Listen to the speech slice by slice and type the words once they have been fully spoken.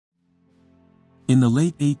In the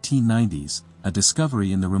late 1890s, a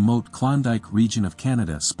discovery in the remote Klondike region of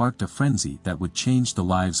Canada sparked a frenzy that would change the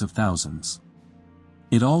lives of thousands.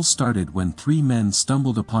 It all started when three men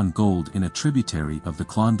stumbled upon gold in a tributary of the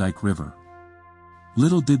Klondike River.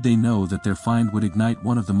 Little did they know that their find would ignite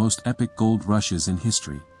one of the most epic gold rushes in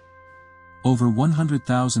history. Over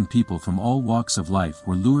 100,000 people from all walks of life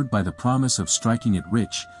were lured by the promise of striking it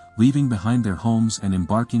rich, leaving behind their homes and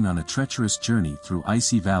embarking on a treacherous journey through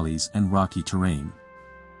icy valleys and rocky terrain.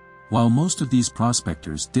 While most of these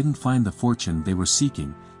prospectors didn't find the fortune they were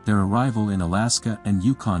seeking, their arrival in Alaska and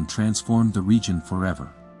Yukon transformed the region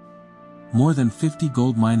forever. More than 50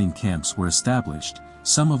 gold mining camps were established,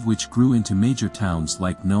 some of which grew into major towns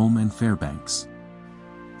like Nome and Fairbanks.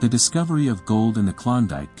 The discovery of gold in the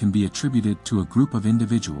Klondike can be attributed to a group of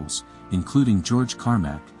individuals, including George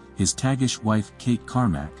Carmack, his Tagish wife Kate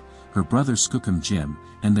Carmack, her brother Skookum Jim,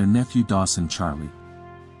 and their nephew Dawson Charlie.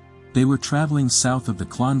 They were traveling south of the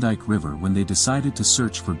Klondike River when they decided to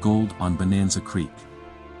search for gold on Bonanza Creek.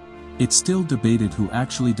 It's still debated who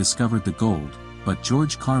actually discovered the gold, but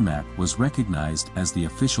George Carmack was recognized as the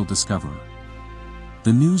official discoverer.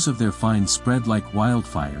 The news of their find spread like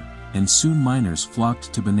wildfire, and soon miners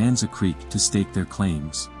flocked to Bonanza Creek to stake their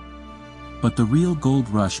claims. But the real gold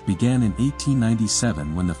rush began in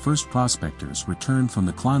 1897 when the first prospectors returned from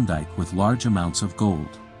the Klondike with large amounts of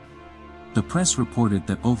gold. The press reported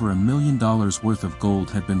that over $1 million worth of gold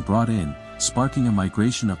had been brought in, sparking a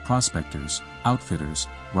migration of prospectors, outfitters,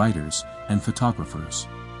 writers, and photographers.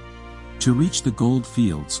 To reach the gold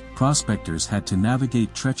fields, prospectors had to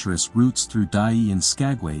navigate treacherous routes through Dyea and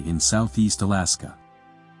Skagway in southeast Alaska.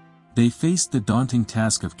 They faced the daunting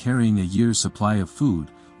task of carrying a year's supply of food,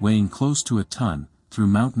 weighing close to a ton, through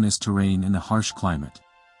mountainous terrain in a harsh climate.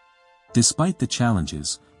 Despite the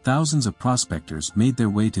challenges, thousands of prospectors made their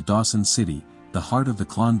way to Dawson City, the heart of the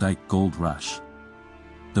Klondike gold rush.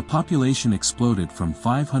 The population exploded from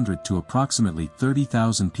 500 to approximately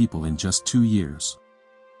 30,000 people in just 2 years.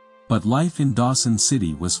 But life in Dawson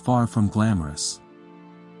City was far from glamorous.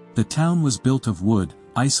 The town was built of wood,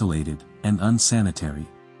 isolated, and unsanitary.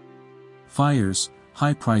 Fires,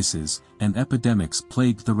 high prices, and epidemics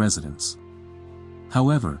plagued the residents.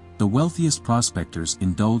 However, the wealthiest prospectors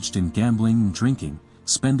indulged in gambling and drinking,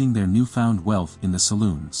 spending their newfound wealth in the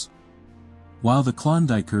saloons. While the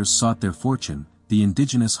Klondikers sought their fortune, the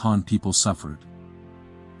indigenous Han people suffered.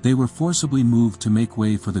 They were forcibly moved to make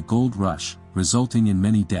way for the gold rush, resulting in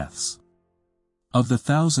many deaths. Of the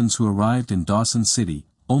thousands who arrived in Dawson City,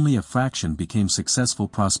 only a fraction became successful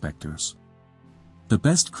prospectors. The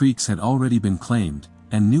best creeks had already been claimed,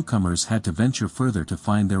 and newcomers had to venture further to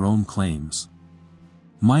find their own claims.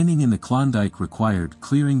 Mining in the Klondike required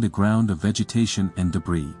clearing the ground of vegetation and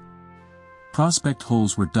debris. Prospect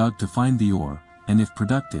holes were dug to find the ore, and if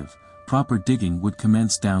productive, proper digging would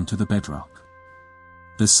commence down to the bedrock.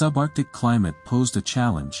 The subarctic climate posed a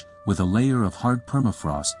challenge, with a layer of hard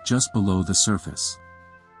permafrost just below the surface.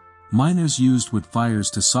 Miners used wood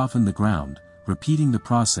fires to soften the ground, repeating the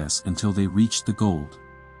process until they reached the gold.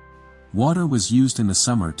 Water was used in the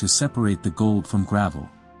summer to separate the gold from gravel.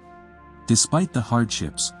 Despite the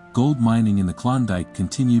hardships, gold mining in the Klondike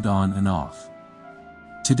continued on and off.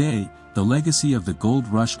 Today, the legacy of the gold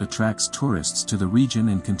rush attracts tourists to the region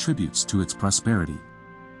and contributes to its prosperity.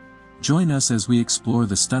 Join us as we explore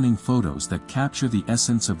the stunning photos that capture the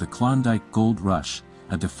essence of the Klondike Gold Rush,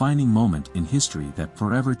 a defining moment in history that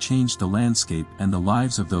forever changed the landscape and the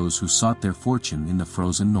lives of those who sought their fortune in the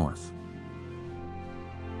frozen north.